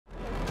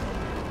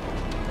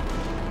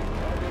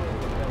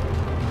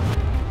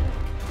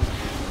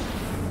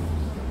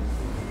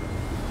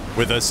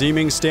With a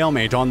seeming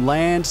stalemate on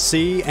land,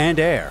 sea, and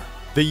air,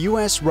 the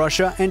US,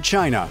 Russia, and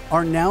China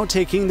are now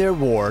taking their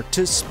war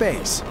to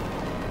space.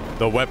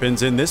 The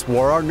weapons in this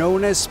war are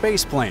known as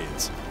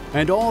Spaceplanes,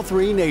 and all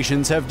three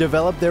nations have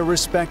developed their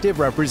respective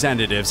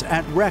representatives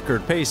at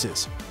record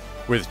paces,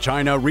 with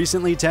China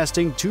recently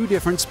testing 2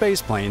 different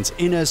spaceplanes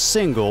in a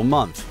single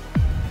month.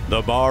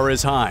 The bar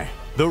is high,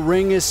 the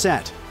ring is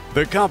set,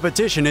 the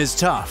competition is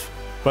tough,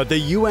 but the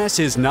US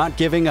is not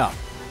giving up.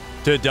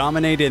 To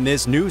dominate in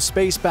this new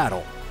space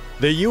battle,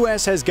 the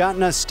US has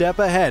gotten a step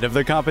ahead of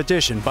the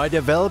competition by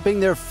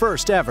developing their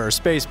first ever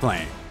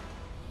spaceplane.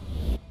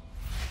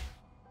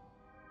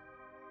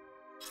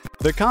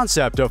 The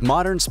concept of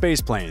modern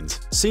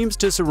spaceplanes seems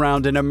to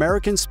surround an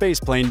American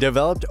spaceplane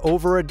developed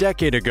over a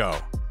decade ago,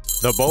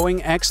 the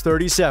Boeing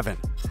X-37.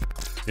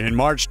 In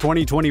March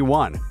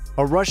 2021,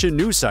 a Russian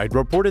news site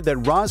reported that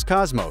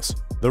Roscosmos,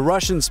 the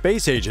Russian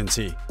space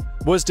agency,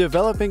 was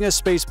developing a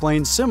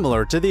spaceplane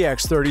similar to the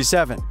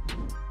X-37.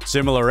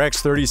 Similar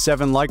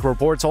X-37-like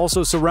reports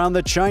also surround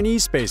the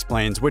Chinese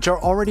spaceplanes, which are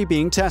already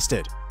being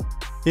tested.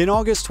 In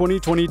August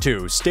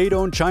 2022,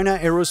 state-owned China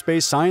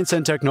Aerospace Science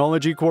and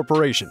Technology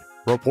Corporation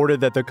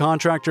reported that the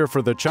contractor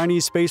for the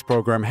Chinese space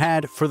program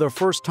had, for the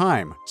first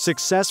time,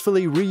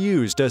 successfully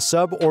reused a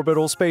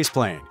suborbital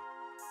spaceplane.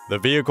 The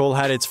vehicle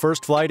had its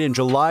first flight in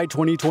July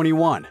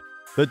 2021.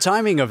 The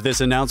timing of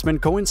this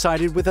announcement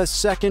coincided with a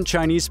second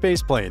Chinese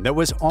spaceplane that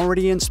was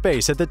already in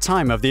space at the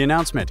time of the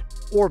announcement,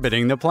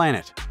 orbiting the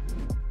planet.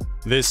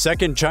 This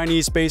second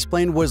Chinese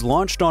spaceplane was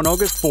launched on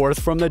August 4th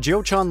from the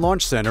Jiuquan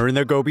Launch Center in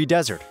the Gobi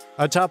Desert,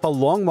 atop a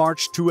Long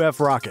March 2F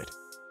rocket.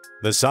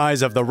 The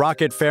size of the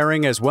rocket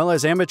fairing, as well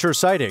as amateur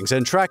sightings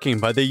and tracking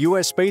by the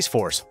US Space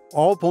Force,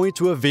 all point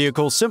to a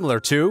vehicle similar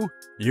to,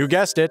 you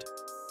guessed it,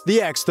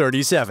 the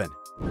X-37.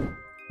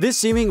 This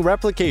seeming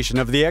replication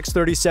of the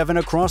X-37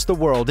 across the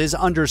world is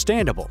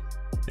understandable.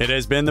 It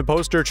has been the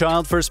poster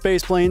child for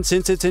spaceplanes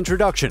since its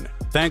introduction,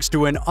 thanks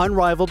to an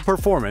unrivaled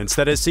performance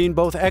that has seen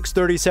both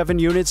X-37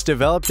 units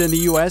developed in the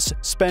US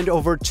spend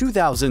over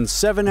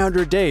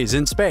 2,700 days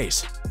in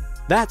space.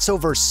 That's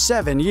over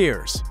 7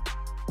 years.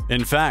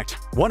 In fact,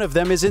 one of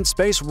them is in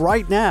space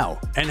right now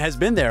and has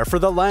been there for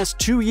the last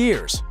 2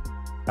 years.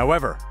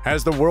 However,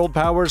 as the world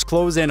powers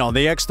close in on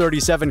the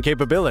X-37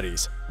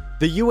 capabilities,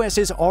 the US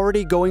is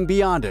already going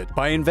beyond it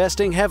by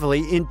investing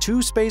heavily in 2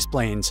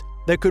 spaceplanes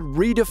that could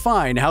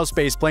redefine how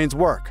spaceplanes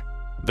work: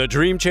 the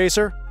Dream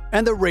Chaser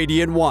and the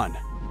Radiant 1.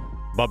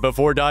 But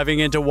before diving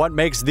into what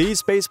makes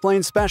these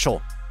spaceplanes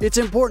special, it's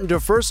important to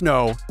first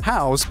know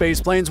how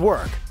spaceplanes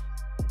work.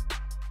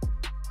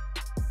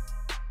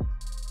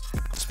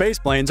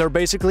 Spaceplanes are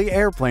basically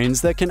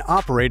airplanes that can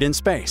operate in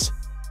space.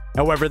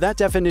 However, that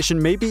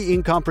definition may be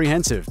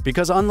incomprehensive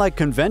because, unlike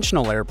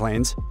conventional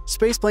airplanes,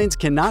 spaceplanes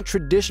cannot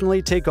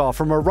traditionally take off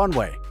from a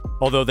runway,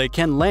 although they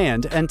can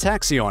land and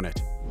taxi on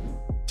it.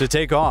 To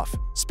take off,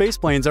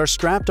 spaceplanes are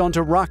strapped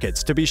onto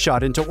rockets to be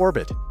shot into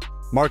orbit,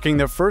 marking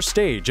the first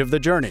stage of the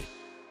journey.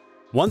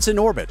 Once in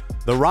orbit,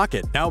 the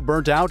rocket, now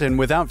burnt out and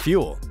without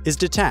fuel, is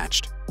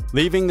detached,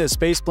 leaving the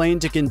spaceplane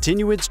to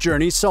continue its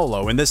journey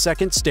solo in the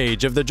second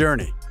stage of the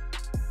journey.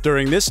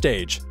 During this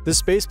stage, the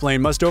spaceplane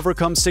must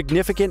overcome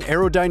significant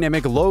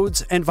aerodynamic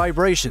loads and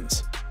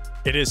vibrations.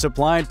 It is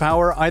supplied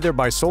power either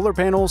by solar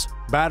panels,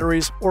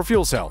 batteries, or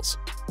fuel cells.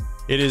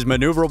 It is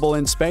maneuverable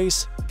in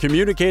space,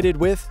 communicated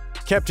with,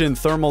 kept in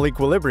thermal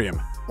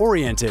equilibrium,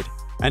 oriented,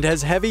 and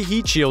has heavy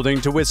heat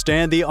shielding to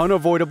withstand the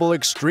unavoidable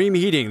extreme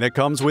heating that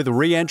comes with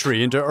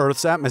re-entry into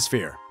Earth's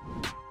atmosphere.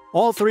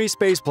 All 3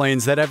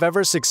 spaceplanes that have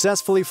ever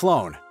successfully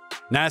flown,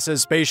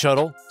 NASA's Space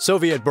Shuttle,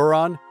 Soviet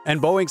Buran, and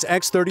Boeing's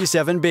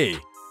X-37B,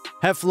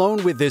 have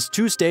flown with this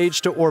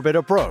 2-stage to orbit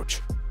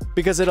approach,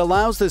 because it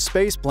allows the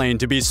spaceplane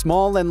to be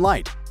small and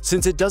light,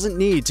 since it doesn't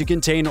need to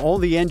contain all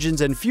the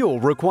engines and fuel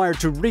required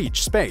to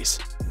reach space.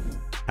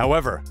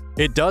 However,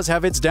 it does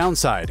have its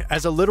downside,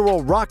 as a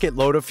literal rocket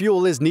load of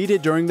fuel is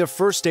needed during the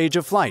first stage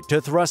of flight to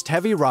thrust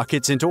heavy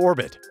rockets into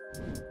orbit.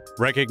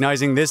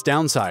 Recognizing this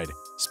downside,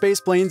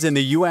 spaceplanes in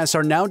the US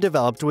are now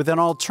developed with an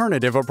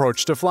alternative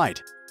approach to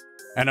flight.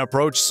 An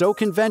approach so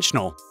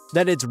conventional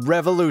that it's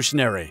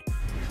revolutionary.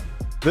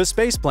 The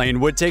spaceplane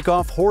would take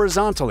off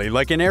horizontally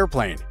like an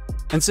airplane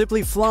and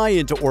simply fly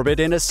into orbit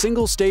in a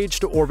single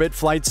stage-to-orbit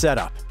flight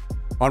setup.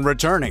 On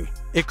returning,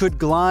 it could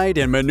glide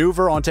and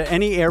maneuver onto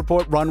any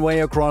airport runway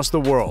across the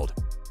world,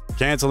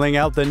 canceling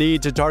out the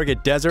need to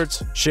target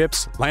deserts,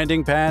 ships,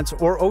 landing pads,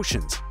 or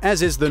oceans,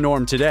 as is the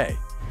norm today.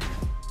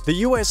 The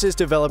US is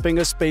developing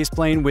a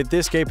spaceplane with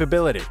this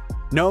capability,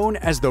 known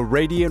as the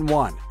Radiant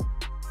 1.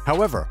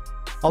 However,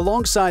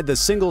 alongside the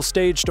single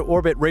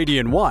stage-to-orbit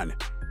Radiant 1,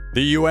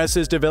 the US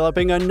is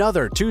developing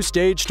another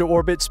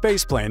 2-stage-to-orbit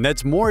spaceplane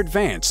that's more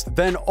advanced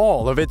than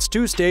all of its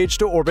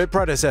 2-stage-to-orbit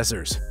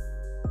predecessors.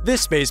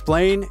 This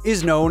spaceplane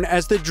is known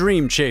as the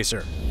Dream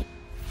Chaser.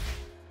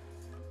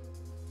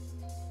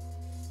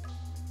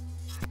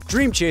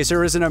 Dream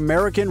Chaser is an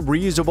American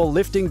reusable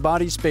lifting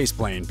body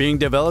spaceplane being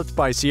developed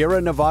by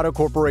Sierra Nevada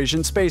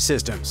Corporation Space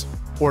Systems,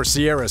 or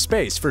Sierra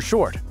Space for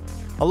short,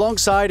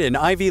 alongside an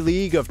Ivy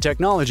League of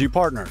technology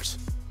partners.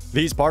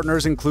 These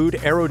partners include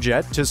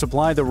Aerojet to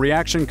supply the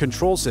reaction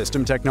control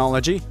system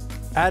technology,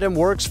 Atom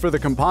Works for the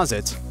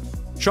composites,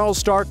 Charles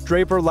Stark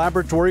Draper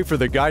Laboratory for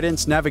the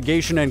guidance,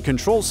 navigation, and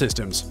control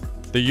systems,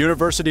 the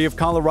University of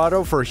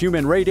Colorado for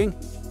human rating,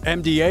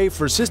 MDA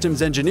for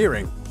systems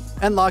engineering,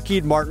 and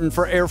Lockheed Martin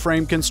for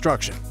airframe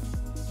construction.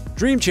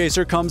 Dream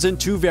Chaser comes in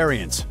two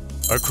variants,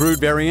 a crewed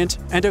variant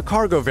and a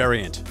cargo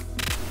variant.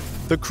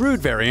 The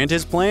crewed variant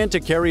is planned to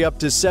carry up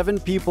to 7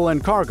 people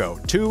and cargo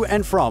to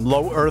and from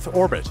low Earth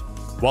orbit,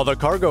 while the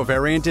cargo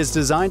variant is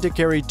designed to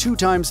carry 2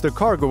 times the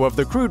cargo of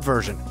the crewed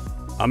version,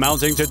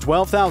 amounting to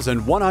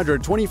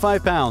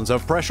 12,125 pounds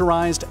of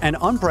pressurized and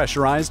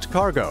unpressurized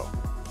cargo.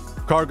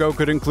 Cargo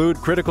could include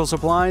critical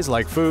supplies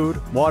like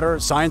food, water,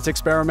 science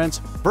experiments,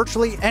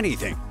 virtually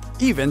anything,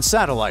 even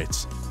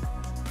satellites.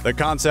 The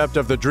concept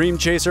of the Dream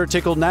Chaser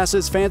tickled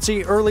NASA's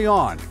fancy early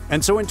on,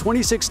 and so in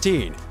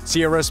 2016,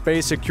 Sierra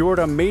Space secured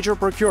a major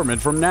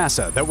procurement from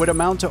NASA that would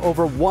amount to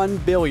over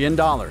 $1 billion.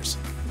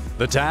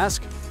 The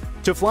task?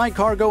 To fly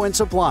cargo and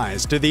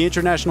supplies to the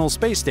International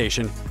Space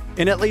Station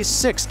in at least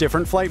 6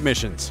 different flight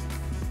missions.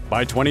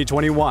 By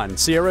 2021,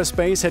 Sierra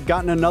Space had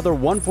gotten another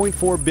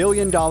 $1.4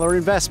 billion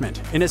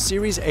investment in a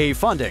Series A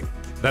funding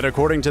that,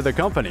 according to the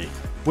company,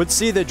 would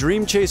see the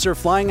Dream Chaser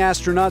flying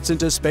astronauts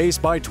into space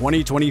by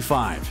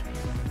 2025.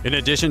 In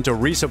addition to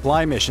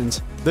resupply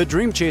missions, the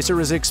Dream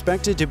Chaser is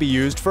expected to be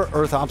used for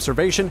Earth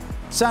observation,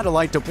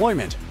 satellite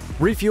deployment,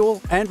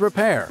 refuel, and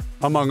repair,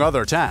 among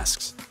other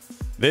tasks.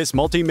 This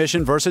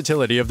multi-mission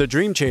versatility of the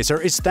Dream Chaser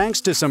is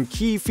thanks to some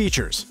key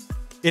features.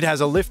 It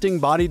has a lifting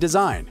body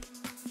design.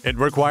 It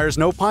requires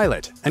no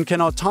pilot and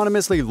can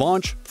autonomously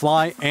launch,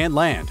 fly, and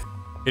land.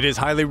 It is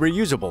highly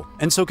reusable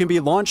and so can be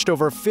launched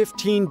over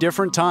 15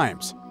 different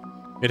times.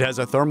 It has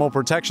a thermal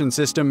protection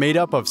system made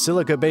up of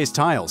silica-based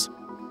tiles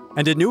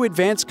and a new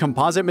advanced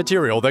composite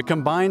material that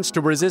combines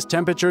to resist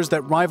temperatures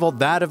that rival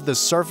that of the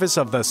surface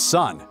of the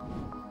Sun.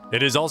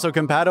 It is also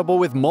compatible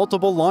with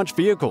multiple launch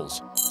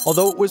vehicles,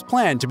 although it was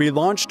planned to be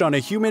launched on a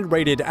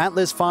human-rated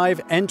Atlas V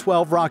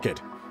N12 rocket,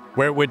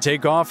 where it would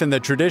take off in the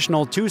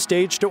traditional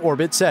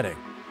 2-stage-to-orbit setting.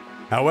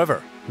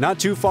 However, not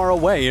too far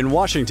away in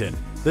Washington,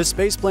 the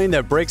spaceplane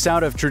that breaks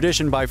out of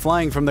tradition by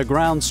flying from the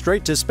ground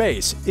straight to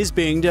space is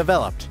being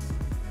developed.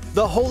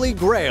 The holy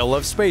grail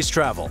of space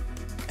travel.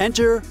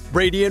 Enter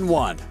Radian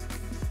 1.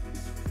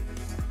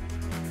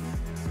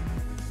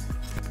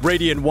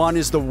 Radian 1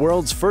 is the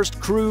world's first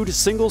crewed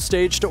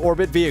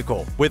single-stage-to-orbit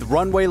vehicle with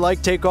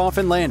runway-like takeoff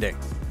and landing.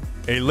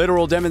 A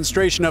literal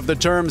demonstration of the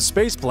term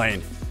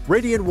spaceplane,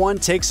 Radian 1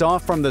 takes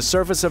off from the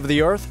surface of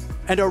the Earth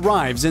and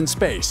arrives in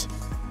space.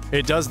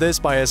 It does this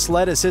by a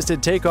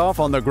sled-assisted takeoff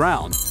on the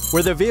ground,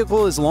 where the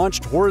vehicle is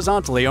launched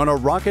horizontally on a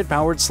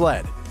rocket-powered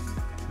sled.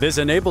 This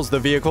enables the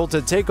vehicle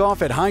to take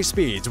off at high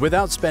speeds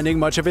without spending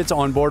much of its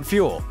onboard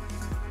fuel.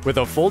 With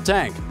a full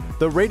tank,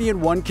 the Radian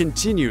 1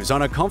 continues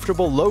on a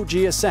comfortable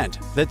low-G ascent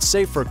that's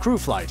safe for crew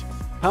flight,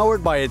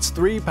 powered by its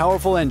 3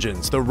 powerful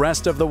engines the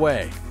rest of the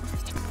way.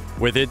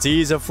 With its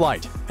ease of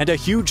flight and a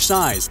huge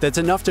size that's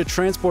enough to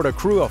transport a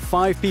crew of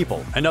 5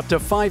 people and up to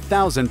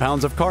 5,000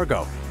 pounds of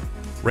cargo,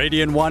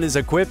 Radian 1 is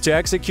equipped to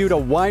execute a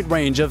wide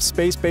range of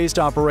space-based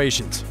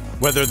operations,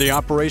 whether the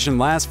operation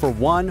lasts for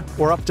 1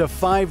 or up to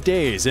 5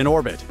 days in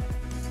orbit.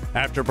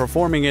 After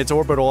performing its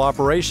orbital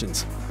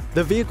operations,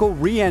 the vehicle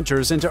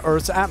re-enters into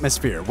Earth's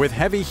atmosphere with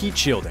heavy heat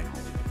shielding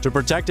to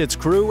protect its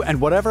crew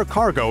and whatever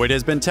cargo it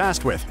has been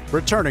tasked with,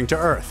 returning to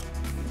Earth.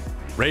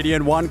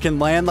 Radian 1 can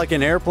land like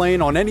an airplane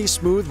on any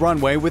smooth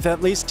runway with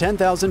at least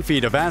 10,000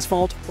 feet of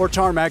asphalt or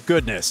tarmac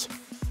goodness.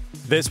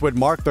 This would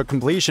mark the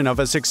completion of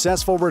a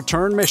successful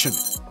return mission,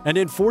 and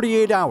in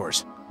 48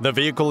 hours, the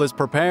vehicle is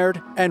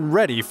prepared and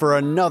ready for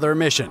another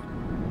mission.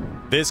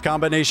 This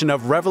combination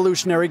of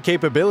revolutionary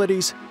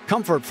capabilities,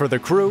 comfort for the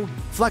crew,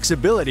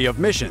 flexibility of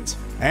missions,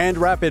 and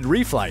rapid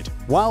reflight,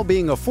 while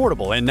being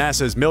affordable in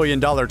NASA's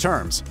million-dollar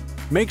terms,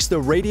 makes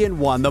the Radian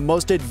 1 the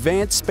most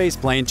advanced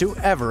spaceplane to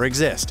ever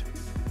exist.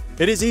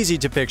 It is easy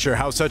to picture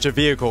how such a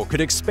vehicle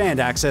could expand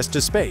access to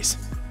space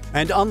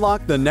and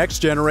unlock the next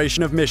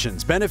generation of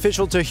missions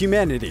beneficial to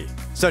humanity,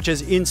 such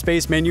as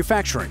in-space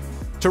manufacturing,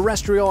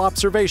 terrestrial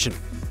observation,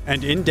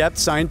 and in-depth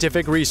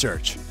scientific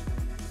research.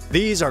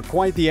 These are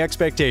quite the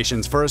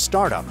expectations for a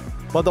startup,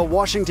 but the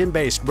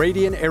Washington-based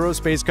Radian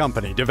Aerospace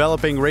company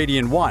developing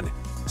Radian 1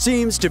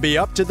 seems to be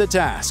up to the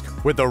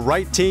task with the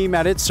right team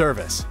at its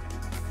service.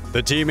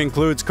 The team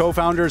includes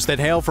co-founders that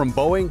hail from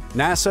Boeing,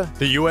 NASA,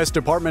 the U.S.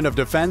 Department of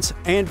Defense,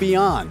 and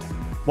beyond,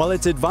 while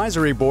its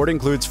advisory board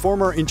includes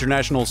former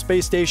International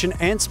Space Station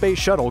and Space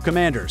Shuttle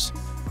commanders.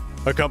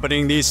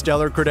 Accompanying these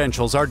stellar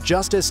credentials are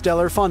just as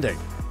stellar funding.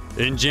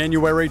 In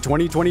January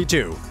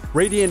 2022,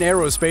 Radian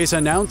Aerospace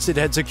announced it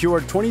had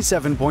secured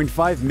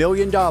 $27.5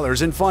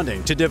 million in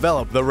funding to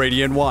develop the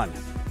Radian 1.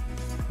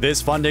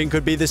 This funding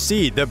could be the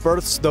seed that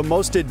births the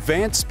most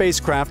advanced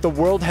spacecraft the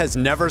world has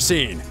never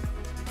seen,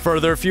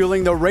 further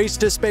fueling the race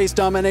to space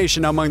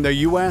domination among the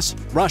US,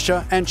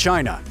 Russia, and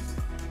China.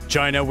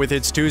 China with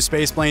its 2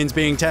 spaceplanes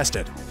being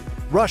tested,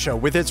 Russia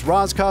with its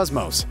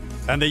Roscosmos,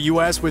 and the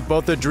US with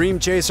both the Dream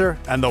Chaser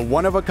and the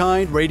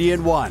one-of-a-kind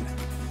Radian 1.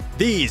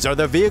 These are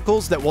the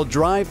vehicles that will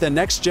drive the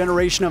next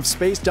generation of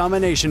space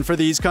domination for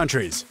these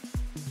countries.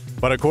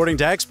 But according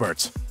to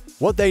experts,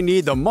 what they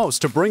need the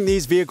most to bring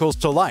these vehicles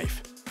to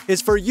life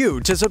is for you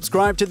to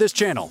subscribe to this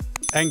channel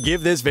and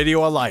give this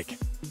video a like.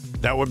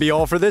 That would be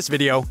all for this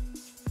video.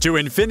 To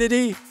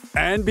infinity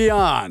and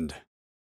beyond!